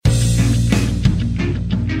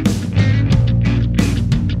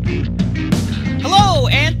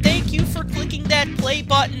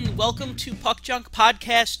welcome to Puck Junk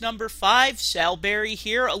Podcast number 5. Sal Berry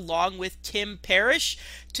here along with Tim Parrish.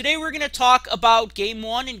 Today we're going to talk about Game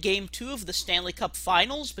 1 and Game 2 of the Stanley Cup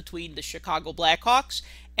Finals between the Chicago Blackhawks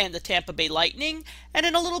and the Tampa Bay Lightning. And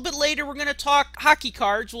then a little bit later we're going to talk hockey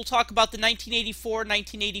cards. We'll talk about the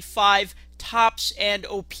 1984-1985 Topps and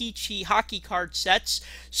O-Pee-Chee hockey card sets.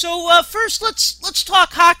 So first let's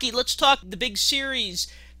talk hockey. Let's talk the big series.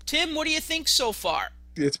 Tim, what do you think so far?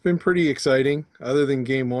 It's been pretty exciting, other than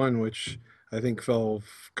Game 1, which I think fell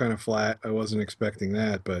kind of flat. I wasn't expecting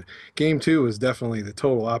that, but Game 2 was definitely the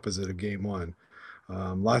total opposite of Game 1.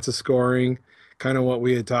 Lots of scoring, kind of what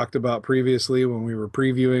we had talked about previously when we were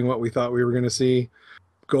previewing what we thought we were going to see.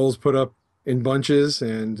 Goals put up in bunches,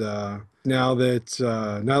 and now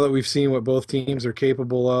that we've seen what both teams are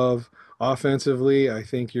capable of offensively, I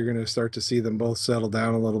think you're going to start to see them both settle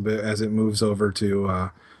down a little bit as it moves over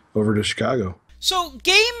to Chicago. So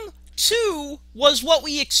Game 2 was what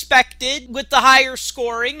we expected with the higher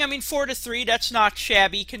scoring. I mean, 4-3, that's not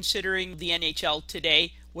shabby considering the NHL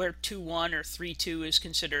today, where 2-1 or 3-2 is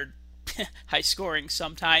considered high scoring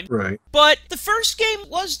sometimes. Right. But the first game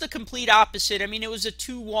was the complete opposite. I mean, it was a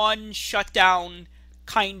 2-1 shutdown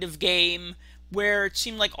kind of game where it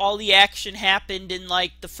seemed like all the action happened in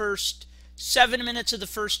like the first 7 minutes of the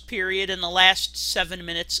first period and the last 7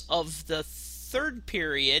 minutes of the third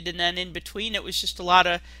period, and then in between it was just a lot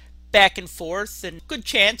of back and forth and good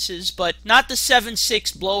chances, but not the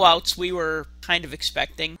 7-6 blowouts we were kind of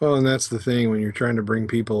expecting. Well, and that's the thing when you're trying to bring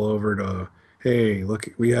people over to, hey, look,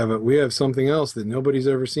 we have something else that nobody's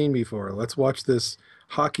ever seen before. Let's watch this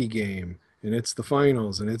hockey game, and it's the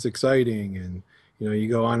finals, and it's exciting, and you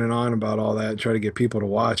go on and on about all that and try to get people to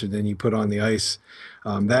watch, and then you put on the ice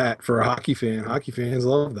that for a hockey fan. Hockey fans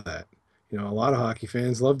love that. A lot of hockey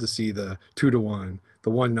fans love to see the 2-1, the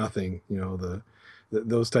 1-0,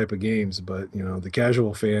 those type of games. But the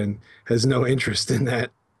casual fan has no interest in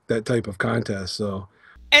that type of contest. So,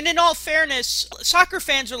 and in all fairness, soccer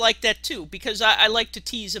fans are like that too, because I like to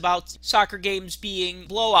tease about soccer games being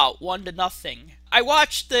blowout 1-0. I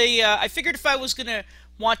watched I figured if I was gonna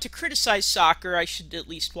want to criticize soccer, I should at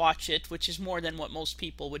least watch it, which is more than what most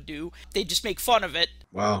people would do. They just make fun of it.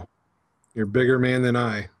 Wow. You're a bigger man than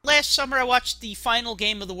I. Last summer I watched the final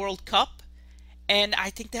game of the World Cup, and I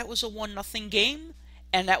think that was a 1-0 game,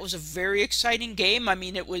 and that was a very exciting game. I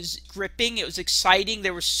mean, it was gripping, it was exciting,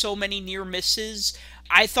 there were so many near misses.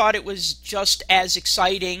 I thought it was just as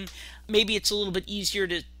exciting. Maybe it's a little bit easier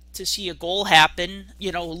to see a goal happen,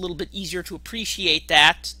 a little bit easier to appreciate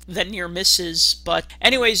that than near misses. But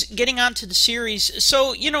anyways, getting on to the series.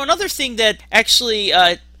 So, another thing that actually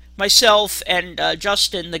myself and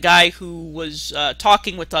Justin, the guy who was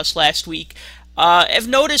talking with us last week, have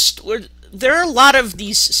noticed there are a lot of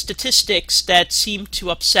these statistics that seem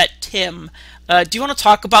to upset Tim. Do you want to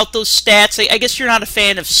talk about those stats? I guess you're not a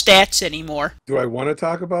fan of stats anymore. Do I want to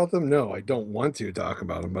talk about them? No, I don't want to talk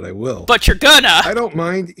about them, but I will. But you're gonna. I don't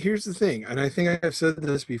mind. Here's the thing, and I think I've said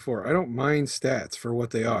this before. I don't mind stats for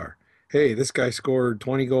what they are. Hey, this guy scored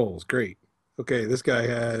 20 goals. Great. Okay, this guy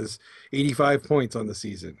has 85 points on the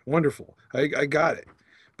season. Wonderful. I got it.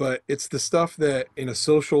 But it's the stuff that in a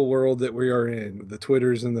social world that we are in, the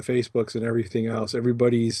Twitters and the Facebooks and everything else,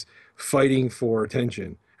 everybody's fighting for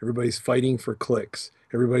attention. Everybody's fighting for clicks.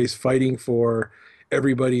 Everybody's fighting for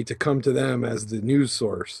everybody to come to them as the news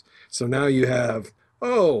source. So now you have,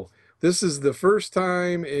 this is the first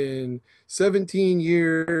time in 17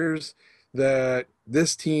 years that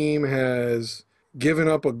this team has given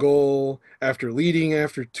up a goal after leading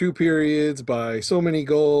after 2 periods by so many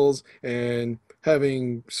goals and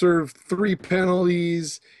having served 3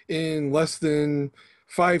 penalties in less than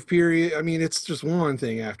 5 periods. I mean, it's just one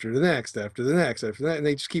thing after the next, after the next, after that. And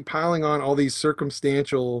they just keep piling on all these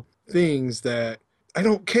circumstantial things that I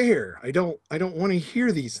don't care. I don't want to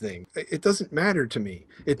hear these things. It doesn't matter to me.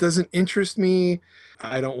 It doesn't interest me.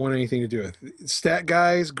 I don't want anything to do with it. Stat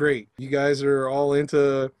guys, great. You guys are all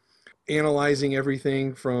into analyzing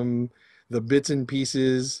everything from the bits and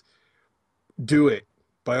pieces. Do it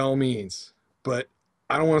by all means, but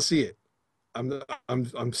I don't want to see it.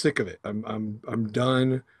 I'm sick of it. I'm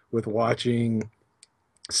done with watching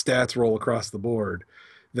stats roll across the board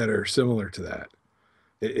that are similar to that.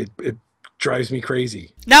 It drives me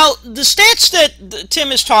crazy. Now, the stats that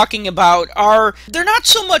Tim is talking about they're not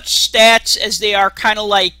so much stats as they are kind of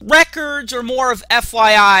like records or more of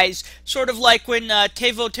FYIs, sort of like when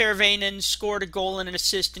Teuvo Teravainen scored a goal and an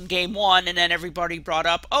assist in Game 1, and then everybody brought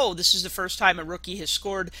up, this is the first time a rookie has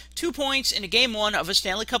scored 2 points in a Game 1 of a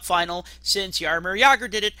Stanley Cup final since Jaromir Jagr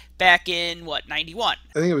did it back in, 91?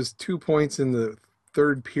 I think it was 2 points in the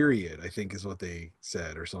third period, I think is what they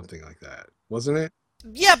said, or something like that. Wasn't it?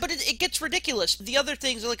 Yeah, but it gets ridiculous. The other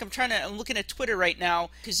things, like I'm looking at Twitter right now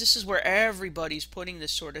because this is where everybody's putting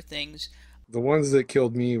this sort of things. The ones that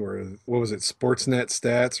killed me were, what was it, Sportsnet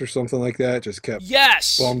stats or something like that, just kept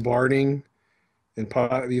Yes, bombarding, and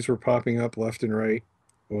these were popping up left and right.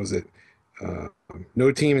 What was it? Uh,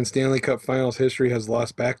 no team in Stanley Cup Finals history has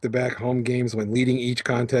lost back-to-back home games when leading each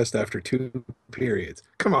contest after two periods.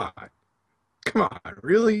 Come on,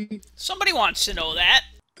 really? somebody wants to know that.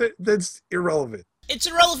 That's irrelevant. It's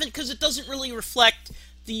irrelevant because it doesn't really reflect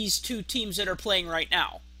these two teams that are playing right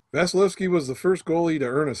now. Vasilevsky was the first goalie to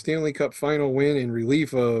earn a Stanley Cup final win in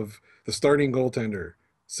relief of the starting goaltender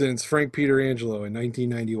since Frank Pietrangelo in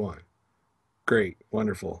 1991. Great,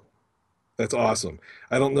 wonderful. That's awesome.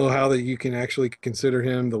 I don't know how that you can actually consider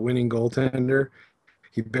him the winning goaltender.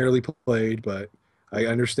 He barely played, but I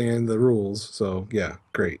understand the rules. So, yeah,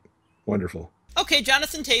 great. Wonderful. Okay,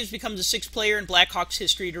 Jonathan Toews becomes the sixth player in Blackhawks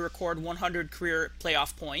history to record 100 career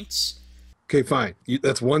playoff points. Okay, fine.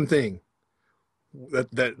 That's one thing.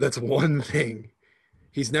 That's one thing.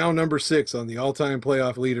 He's now number 6 on the all-time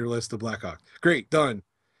playoff leader list of Blackhawks. Great, done.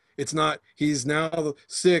 It's not. He's now the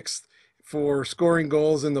 6th for scoring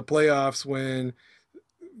goals in the playoffs when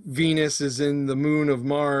Venus is in the moon of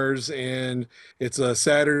Mars and it's a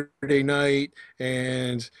Saturday night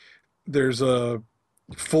and there's a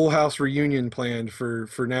full house reunion planned for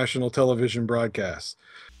national television broadcasts.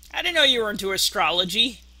 I didn't know you were into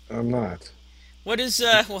astrology. I'm not. What do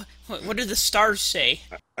the stars say?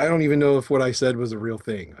 I don't even know if what I said was a real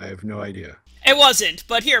thing. I have no idea. It wasn't,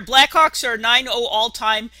 but here, Blackhawks are 9-0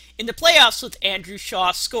 all-time in the playoffs with Andrew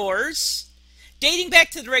Shaw scores. Dating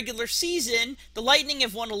back to the regular season, the Lightning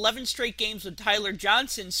have won 11 straight games when Tyler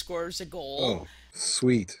Johnson scores a goal. Oh,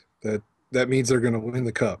 sweet. That means they're going to win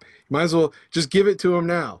the cup. You might as well just give it to them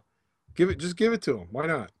now. Just give it to them. Why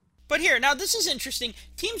not? But here, now this is interesting.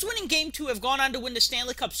 Teams winning Game 2 have gone on to win the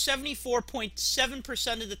Stanley Cup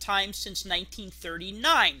 74.7% of the time since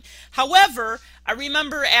 1939. However, I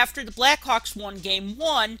remember after the Blackhawks won Game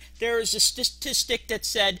 1, there was a statistic that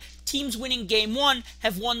said teams winning Game 1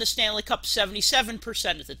 have won the Stanley Cup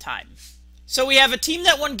 77% of the time. So we have a team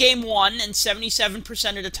that won Game 1, and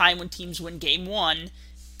 77% of the time when teams win Game 1,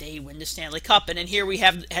 they win the Stanley Cup. And then here we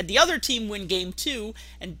have had the other team win Game 2,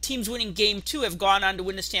 and teams winning Game 2 have gone on to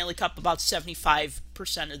win the Stanley Cup about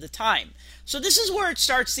 75% of the time. So this is where it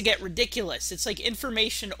starts to get ridiculous. It's like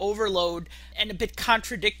information overload and a bit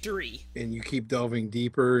contradictory. And you keep delving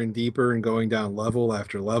deeper and deeper and going down level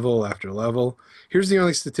after level after level. Here's the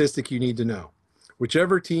only statistic you need to know.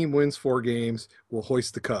 Whichever team wins 4 games will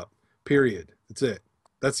hoist the cup. Period. That's it.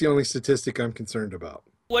 That's the only statistic I'm concerned about.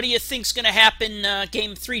 What do you think's going to happen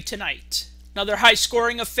Game 3 tonight? Another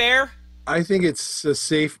high-scoring affair? I think it's a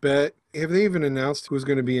safe bet. Have they even announced who's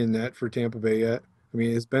going to be in net for Tampa Bay yet? I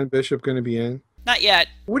mean, is Ben Bishop going to be in? Not yet.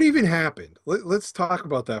 What even happened? Let's talk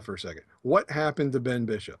about that for a second. What happened to Ben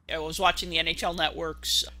Bishop? I was watching the NHL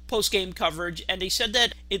Network's post-game coverage, and they said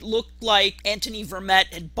that it looked like Anthony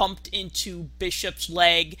Vermette had bumped into Bishop's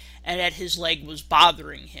leg, and that his leg was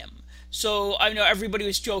bothering him. So I know everybody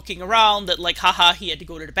was joking around that, like, haha, he had to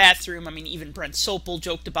go to the bathroom. I mean, even Brent Sopel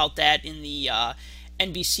joked about that in the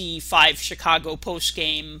NBC 5 Chicago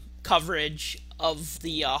post-game coverage of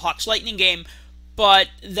the Hawks Lightning game. But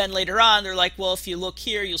then later on, they're like, well, if you look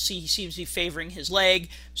here, you'll see he seems to be favoring his leg,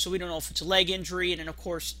 so we don't know if it's a leg injury. And then, of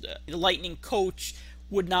course, the Lightning coach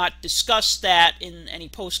would not discuss that in any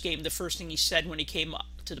post-game. The first thing he said when he came up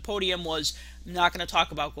to the podium was, I'm not going to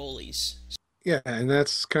talk about goalies. Yeah, and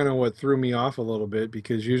that's kind of what threw me off a little bit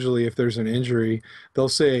because usually if there's an injury, they'll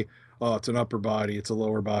say, "Oh, it's an upper body, it's a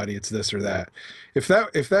lower body, it's this or that." If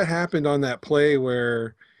that happened on that play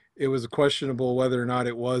where it was questionable whether or not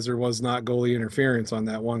it was or was not goalie interference on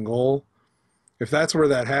that one goal, if that's where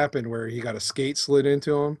that happened, where he got a skate slid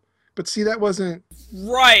into him, but see, that wasn't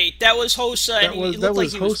right. That was Hossa, that and was it that looked like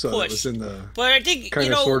was he was Hossa that pushed. was in the But I think,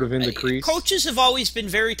 kind of sort of in the crease. coaches have always been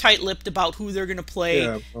very tight-lipped about who they're going to play,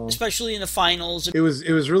 Yeah, well, especially in the finals. it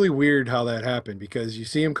was really weird how that happened because you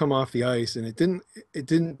see him come off the ice and it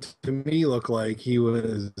didn't to me look like he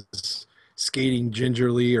was skating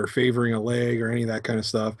gingerly or favoring a leg or any of that kind of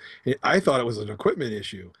stuff. I thought it was an equipment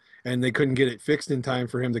issue and they couldn't get it fixed in time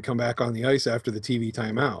for him to come back on the ice after the TV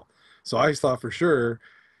timeout. So I thought for sure,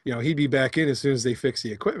 he'd be back in as soon as they fix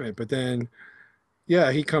the equipment. But then,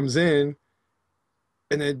 yeah, he comes in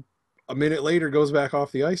and then a minute later goes back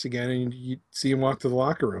off the ice again and you see him walk to the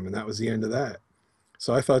locker room and that was the end of that.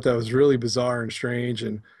 So I thought that was really bizarre and strange.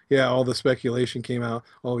 And yeah, all the speculation came out.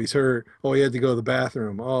 Oh, he's hurt. Oh, he had to go to the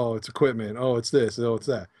bathroom. Oh, it's equipment. Oh, it's this. Oh, it's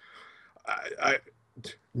that. I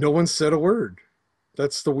no one said a word.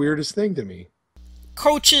 That's the weirdest thing to me.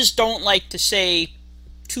 Coaches don't like to say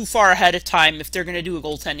too far ahead of time if they're going to do a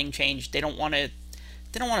goaltending change. They don't want to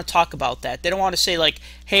talk about that. They don't want to say like,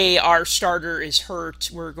 "Hey, our starter is hurt.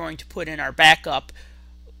 We're going to put in our backup,"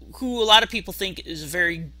 who a lot of people think is a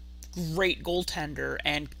very great goaltender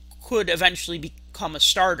and could eventually become a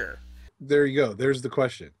starter. There you go. There's the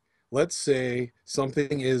question. Let's say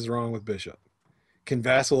something is wrong with Bishop. Can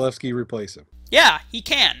Vasilevsky replace him? Yeah, he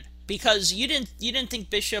can, because you didn't think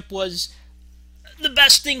Bishop was the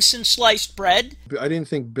best thing since sliced bread. I didn't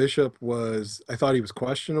think Bishop was. I thought he was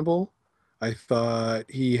questionable. I thought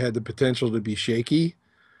he had the potential to be shaky.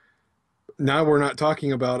 Now we're not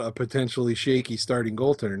talking about a potentially shaky starting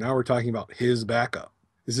goaltender. Now we're talking about his backup.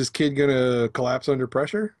 Is this kid going to collapse under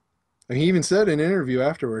pressure? And he even said in an interview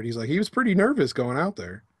afterward, he's like, he was pretty nervous going out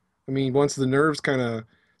there. I mean, once the nerves kind of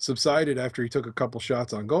subsided after he took a couple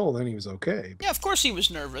shots on goal, then he was okay. Yeah, of course he was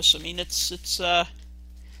nervous. I mean, it's a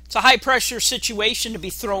high pressure situation to be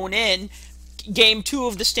thrown in. Game 2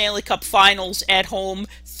 of the Stanley Cup Finals at home,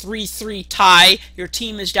 3-3 tie. Your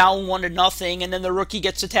team is down 1-0, and then the rookie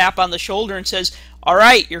gets a tap on the shoulder and says, "All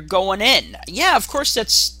right, you're going in." Yeah, of course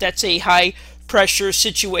that's a high pressure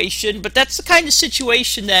situation, but that's the kind of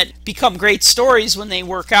situation that become great stories when they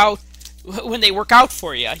work out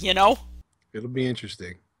for you, you know? It'll be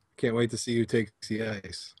interesting. Can't wait to see who takes the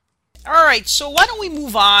ice. All right, so why don't we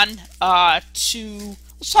move on to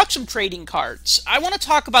let's talk some trading cards. I want to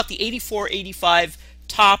talk about the 84-85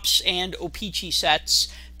 Topps and O-Pee-Chee sets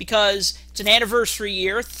because it's an anniversary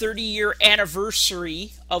year, 30-year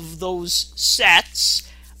anniversary of those sets.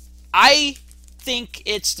 I think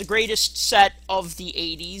it's the greatest set of the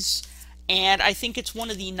 80s, and I think it's one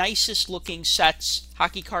of the nicest looking sets,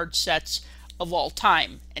 hockey card sets of all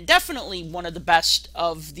time, and definitely one of the best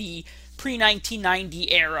of the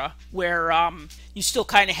pre-1990 era, where you still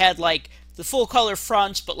kind of had like the full color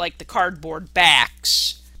fronts, but like the cardboard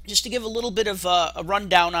backs. Just to give a little bit of a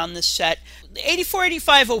rundown on this set, the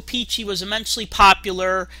 84-85 O-Pee-Chee was immensely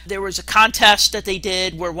popular. There was a contest that they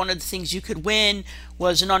did where one of the things you could win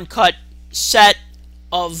was an uncut set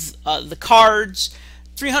of the cards,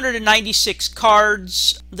 396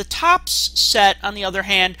 cards. The Topps set, on the other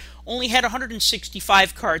hand, only had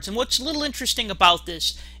 165 cards. And what's a little interesting about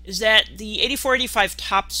this is that the 84-85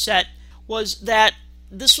 Topps set was that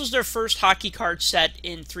this was their first hockey card set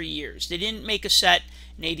in 3 years. They didn't make a set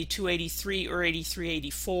in 82-83 or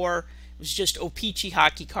 83-84. It was just O-Pee-Chee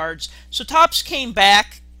hockey cards. So Topps came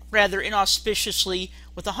back rather inauspiciously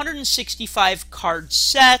with 165 card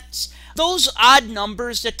sets. Those odd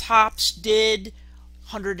numbers that Topps did,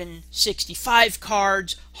 165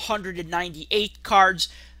 cards, 198 cards,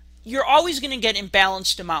 you're always going to get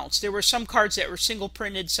imbalanced amounts. There were some cards that were single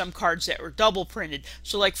printed, some cards that were double printed.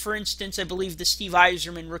 So like for instance, I believe the Steve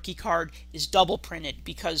Yzerman rookie card is double printed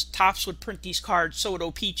because Topps would print these cards, so would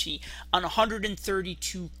O-Pee-Chee, on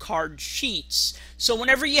 132 card sheets. So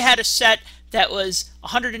whenever you had a set that was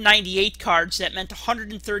 198 cards, that meant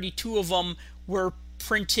 132 of them were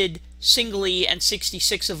printed singly and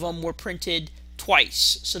 66 of them were printed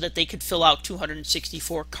twice, so that they could fill out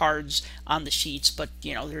 264 cards on the sheets, but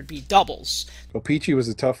you know there'd be doubles. O-Pee-Chee was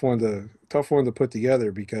a tough one to put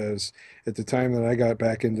together because at the time that I got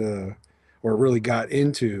back into, or really got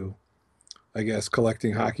into, I guess,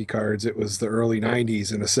 collecting hockey cards, it was the early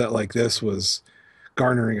 90s, and a set like this was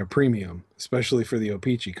garnering a premium, especially for the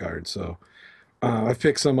O-Pee-Chee cards. So I've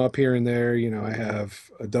picked some up here and there. You know, I have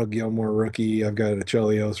a Doug Gilmour rookie, I've got a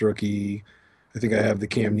Chelios rookie, I think I have the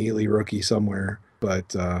Cam Neely rookie somewhere.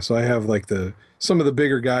 But so I have like some of the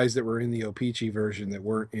bigger guys that were in the O-Pee-Chee version that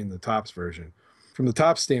weren't in the Topps version. From the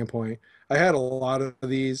Topps standpoint, I had a lot of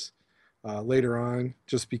these later on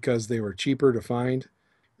just because they were cheaper to find.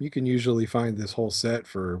 You can usually find this whole set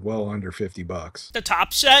for well under $50. The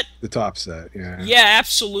Topps set? The Topps set, yeah. Yeah,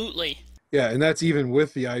 absolutely. Yeah, and that's even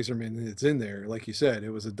with the Yzerman that's in there. Like you said,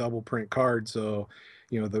 it was a double print card, so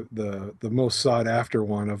you know the most sought after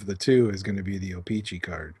one of the two is going to be the O-Pee-Chee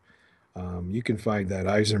card. You can find that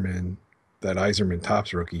Yzerman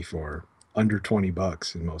Topps rookie for under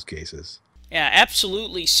 $20 in most cases. Yeah,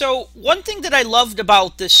 absolutely. So one thing that I loved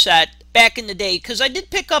about this set back in the day, because I did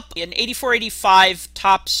pick up an 84-85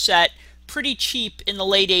 Topps set pretty cheap in the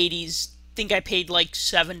late 80s. I think I paid like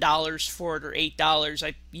 $7 for it or $8.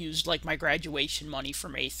 I used like my graduation money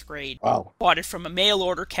from 8th grade. Wow. Bought it from a mail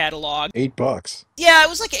order catalog. $8. Yeah, it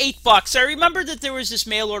was like $8. I remember that there was this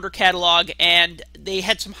mail order catalog and they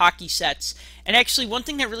had some hockey sets. And actually one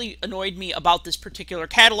thing that really annoyed me about this particular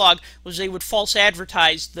catalog was they would false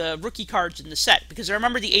advertise the rookie cards in the set. Because I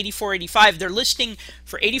remember the 84-85, their listing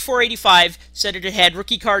for 84-85 said it had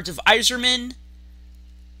rookie cards of Yzerman,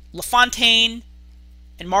 LaFontaine,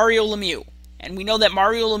 and Mario Lemieux. And we know that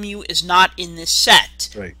Mario Lemieux is not in this set.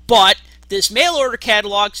 Right. But this mail order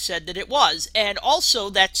catalog said that it was. And also,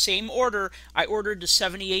 that same order, I ordered the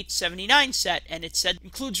 78-79 set, and it said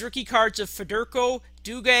includes rookie cards of Federico,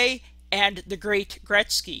 Duguay, and the great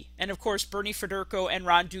Gretzky. And of course, Bernie Federico and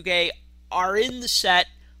Ron Duguay are in the set,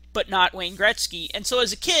 but not Wayne Gretzky. And so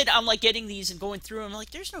as a kid, I'm like getting these and going through them,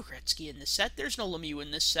 like, there's no Gretzky in this set, there's no Lemieux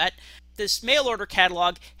in this set. This mail order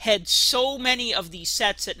catalog had so many of these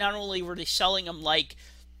sets that not only were they selling them like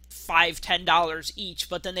 $5-10 each,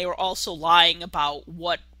 but then they were also lying about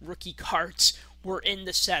what rookie cards were in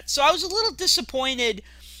the set. So I was a little disappointed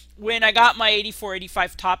when I got my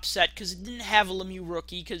 84-85 top set because it didn't have a Lemieux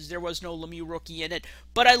rookie, because there was no Lemieux rookie in it,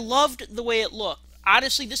 but I loved the way it looked.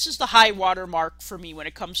 Honestly, this is the high water mark for me when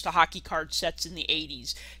it comes to hockey card sets in the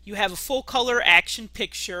 80s. You have a full color action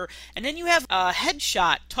picture, and then you have a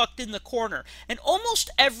headshot tucked in the corner. And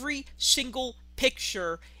almost every single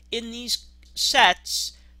picture in these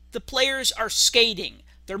sets, the players are skating.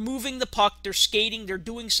 They're moving the puck, they're skating, they're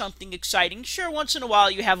doing something exciting. Sure, once in a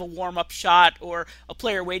while you have a warm-up shot or a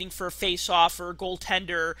player waiting for a face-off or a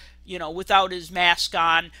goaltender, without his mask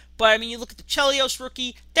on. But, I mean, you look at the Chelios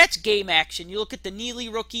rookie, that's game action. You look at the Neely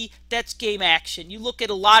rookie, that's game action. You look at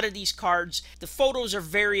a lot of these cards, the photos are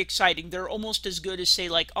very exciting. They're almost as good as, say,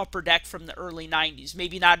 like Upper Deck from the early 90s.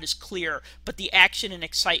 Maybe not as clear, but the action and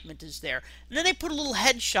excitement is there. And then they put a little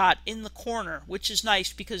headshot in the corner, which is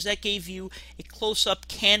nice because that gave you a close-up,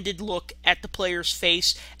 candid look at the player's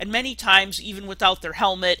face, and many times even without their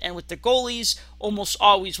helmet, and with the goalies, almost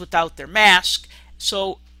always without their mask.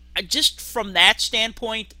 So just from that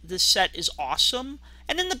standpoint, this set is awesome.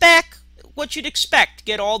 And in the back, what you'd expect.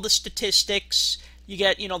 Get all the statistics. You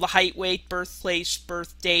get, the height, weight, birthplace,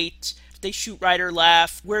 birth date. If they shoot right or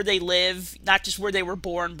left, where they live, not just where they were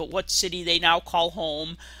born, but what city they now call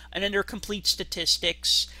home. And then their complete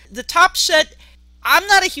statistics. The top set, I'm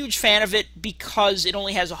not a huge fan of it because it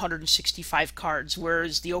only has 165 cards,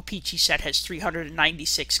 whereas the O-Pee-Chee set has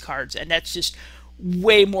 396 cards, and that's just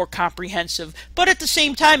way more comprehensive. But at the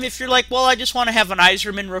same time, if you're like, well, I just want to have an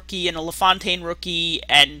Yzerman rookie and a LaFontaine rookie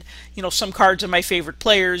and, some cards of my favorite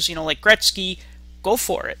players, like Gretzky, go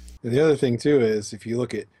for it. And the other thing, too, is if you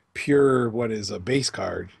look at pure what is a base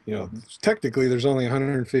card, technically there's only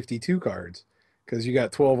 152 cards because you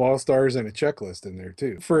got 12 All-Stars and a checklist in there,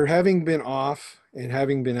 too. For having been off and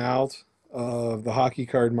having been out of the hockey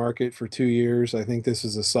card market for 2 years, I think this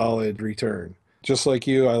is a solid return. Just like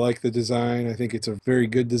you, I like the design. I think it's a very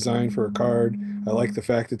good design for a card. I like the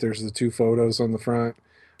fact that there's the two photos on the front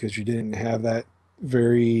because you didn't have that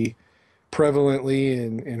very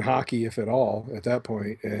prevalently in hockey, if at all, at that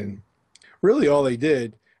point. And really all they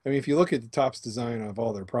did, I mean, if you look at the Topps design of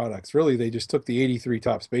all their products, really they just took the 83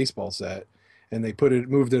 Topps baseball set and they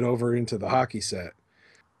moved it over into the hockey set.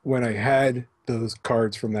 When I had those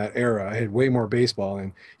cards from that era, I had way more baseball,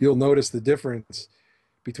 and you'll notice the difference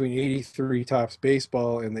between 83 Topps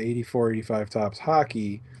baseball and the 84-85 Topps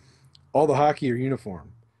hockey. All the hockey are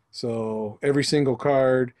uniform. So every single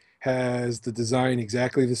card has the design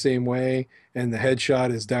exactly the same way, and the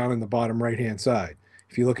headshot is down in the bottom right-hand side.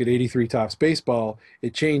 If you look at 83 Topps baseball,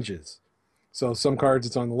 it changes. So some cards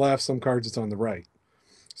it's on the left, some cards it's on the right.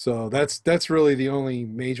 So that's really the only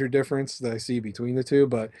major difference that I see between the two,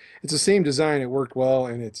 but it's the same design. It worked well,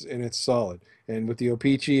 and it's solid. And with the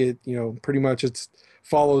O-Pee-Chee, it pretty much it's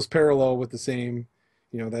follows parallel with the same,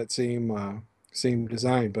 that same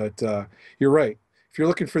design. But you're right. If you're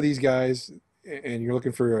looking for these guys and you're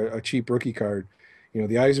looking for a cheap rookie card, the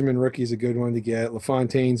Yzerman rookie is a good one to get.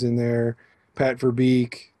 LaFontaine's in there, Pat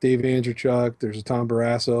Verbeek, Dave Andreychuk. There's a Tom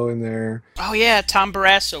Barrasso in there. Oh yeah, Tom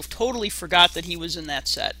Barrasso. Totally forgot that he was in that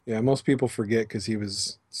set. Yeah, most people forget because he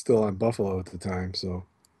was still on Buffalo at the time. So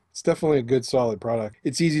it's definitely a good, solid product.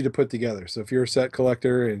 It's easy to put together. So if you're a set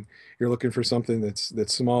collector and you're looking for something that's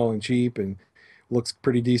small and cheap and looks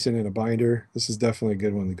pretty decent in a binder, this is definitely a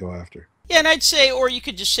good one to go after. Yeah, and I'd say, or you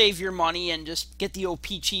could just save your money and just get the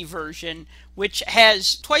O-Pee-Chee version, which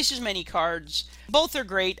has twice as many cards. Both are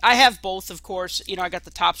great. I have both, of course. I got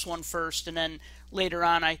the Topps one first, and then later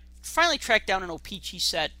on I finally tracked down an O-Pee-Chee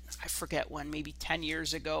set. I forget when, maybe 10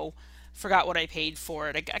 years ago. Forgot what I paid for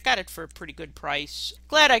it. I got it for a pretty good price.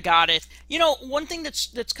 Glad I got it. One thing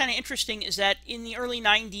that's kind of interesting is that in the early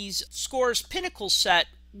 90s, Score's Pinnacle set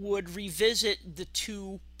would revisit the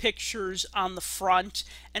two pictures on the front.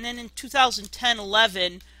 And then in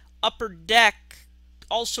 2010-11, Upper Deck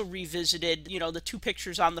also revisited, the two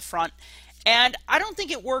pictures on the front. And I don't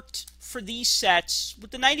think it worked for these sets.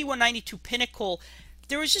 With the 91-92 Pinnacle,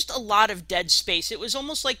 there was just a lot of dead space. It was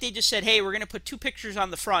almost like they just said, hey, we're going to put two pictures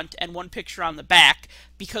on the front and one picture on the back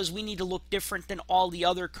because we need to look different than all the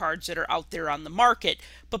other cards that are out there on the market.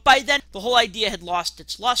 But by then, the whole idea had lost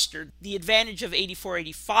its luster. The advantage of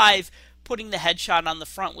 84-85 putting the headshot on the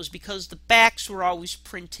front was because the backs were always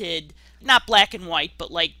printed, not black and white,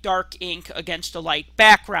 but like dark ink against a light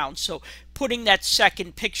background. So putting that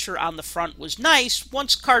second picture on the front was nice.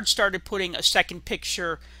 Once cards started putting a second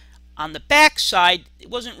picture on the back side, it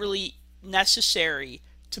wasn't really necessary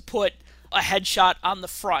to put a headshot on the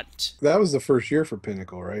front. That was the first year for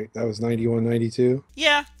Pinnacle, right? That was 91, 92?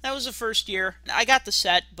 Yeah, that was the first year. I got the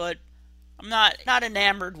set, but I'm not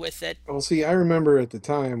enamored with it. Well, see, I remember at the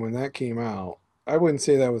time when that came out, I wouldn't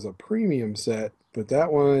say that was a premium set, but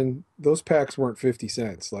that one, those packs weren't 50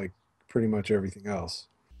 cents like pretty much everything else.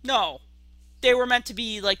 No, they were meant to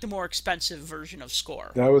be like the more expensive version of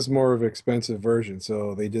Score. That was more of an expensive version,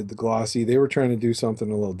 so they did the glossy. They were trying to do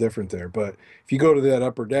something a little different there. But if you go to that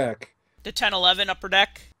upper deck, The 1011 Upper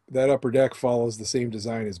Deck? that upper deck follows the same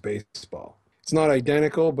design as baseball. It's not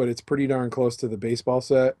identical, but it's pretty darn close to the baseball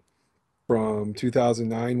set from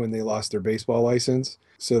 2009 when they lost their baseball license.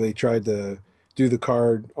 So they tried to do the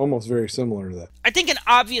card almost very similar to that. I think an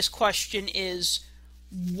obvious question is,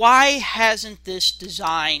 why hasn't this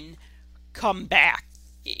design come back?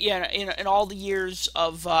 In all the years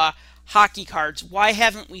of hockey cards, why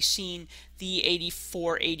haven't we seen the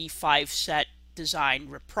 84-85 set design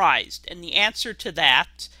reprised? And the answer to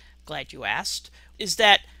that, glad you asked, is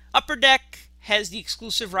that Upper Deck has the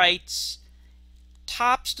exclusive rights.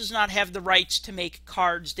 Topps does not have the rights to make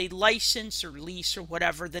cards. They license or lease or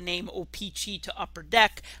whatever the name O-Pee-Chee to Upper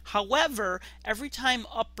Deck. However, every time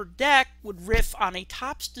Upper Deck would riff on a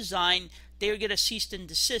Topps design, they would get a cease and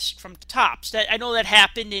desist from Topps. I know that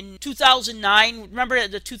happened in 2009. Remember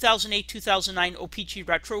the 2008-2009 O-Pee-Chee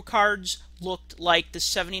retro cards looked like the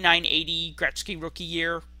 79-80 Gretzky rookie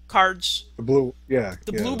year cards? The blue, yeah.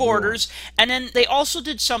 The yeah, blue the borders. And then they also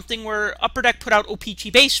did something where Upper Deck put out O-Pee-Chee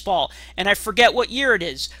Baseball, and I forget what year it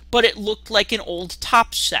is, but it looked like an old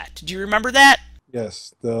Topps set. Do you remember that?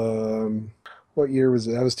 Yes. What year was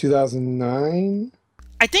it? That was 2009?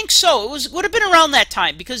 I think so. Would have been around that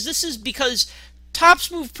time because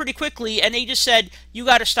Topps moved pretty quickly and they just said, you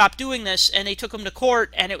got to stop doing this, and they took them to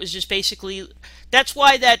court, and it was just basically, that's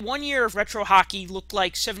why that 1 year of retro hockey looked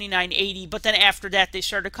like 79-80, but then after that they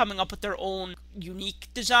started coming up with their own unique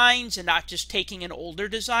designs and not just taking an older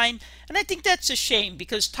design. And I think that's a shame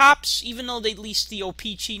because Topps, even though they leased the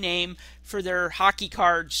O-Pee-Chee name for their hockey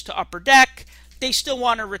cards to Upper Deck, they still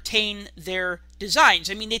want to retain their designs.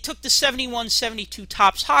 I mean, they took the 71-72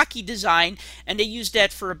 Topps hockey design and they used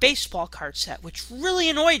that for a baseball card set, which really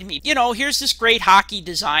annoyed me. Here's this great hockey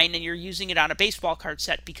design and you're using it on a baseball card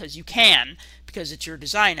set because you can, because it's your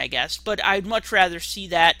design, I guess. But I'd much rather see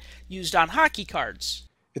that used on hockey cards.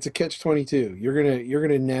 It's a catch-22. You're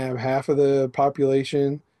gonna nab half of the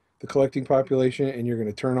population, the collecting population, and you're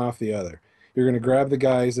gonna turn off the other. You're going to grab the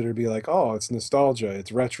guys that are be like, oh, it's nostalgia,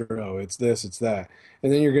 it's retro, it's this, it's that.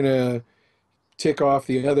 And then you're going to tick off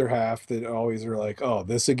the other half that always are like, oh,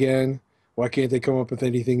 this again? Why can't they come up with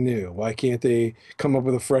anything new? Why can't they come up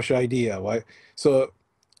with a fresh idea? Why? So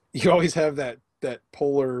you always have that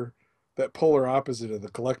polar opposite of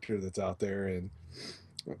the collector that's out there. And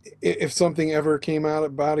if something ever came out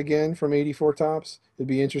about again from 84 Topps, it'd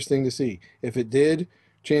be interesting to see. If it did,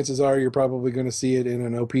 chances are you're probably going to see it in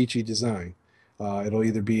an O-Pee-Chee design. It'll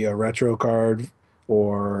either be a retro card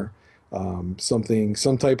or some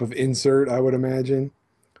type of insert, I would imagine,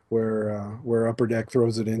 where Upper Deck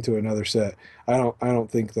throws it into another set. I don't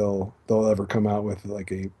think they'll ever come out with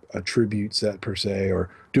like a tribute set per se, or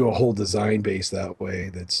do a whole design base that way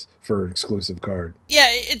that's for an exclusive card. Yeah,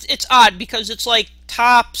 it's odd because it's like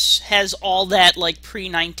Topps has all that like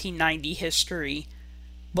pre-1990 history,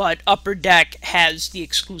 but Upper Deck has the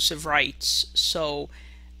exclusive rights, so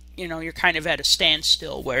you're kind of at a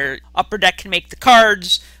standstill where Upper Deck can make the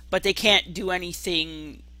cards, but they can't do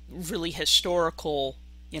anything really historical.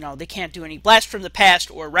 They can't do any Blast from the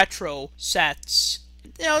Past or retro sets.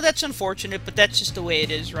 That's unfortunate, but that's just the way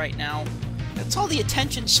it is right now. That's all the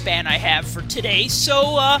attention span I have for today,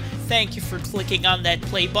 so thank you for clicking on that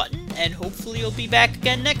play button, and hopefully you'll be back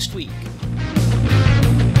again next week.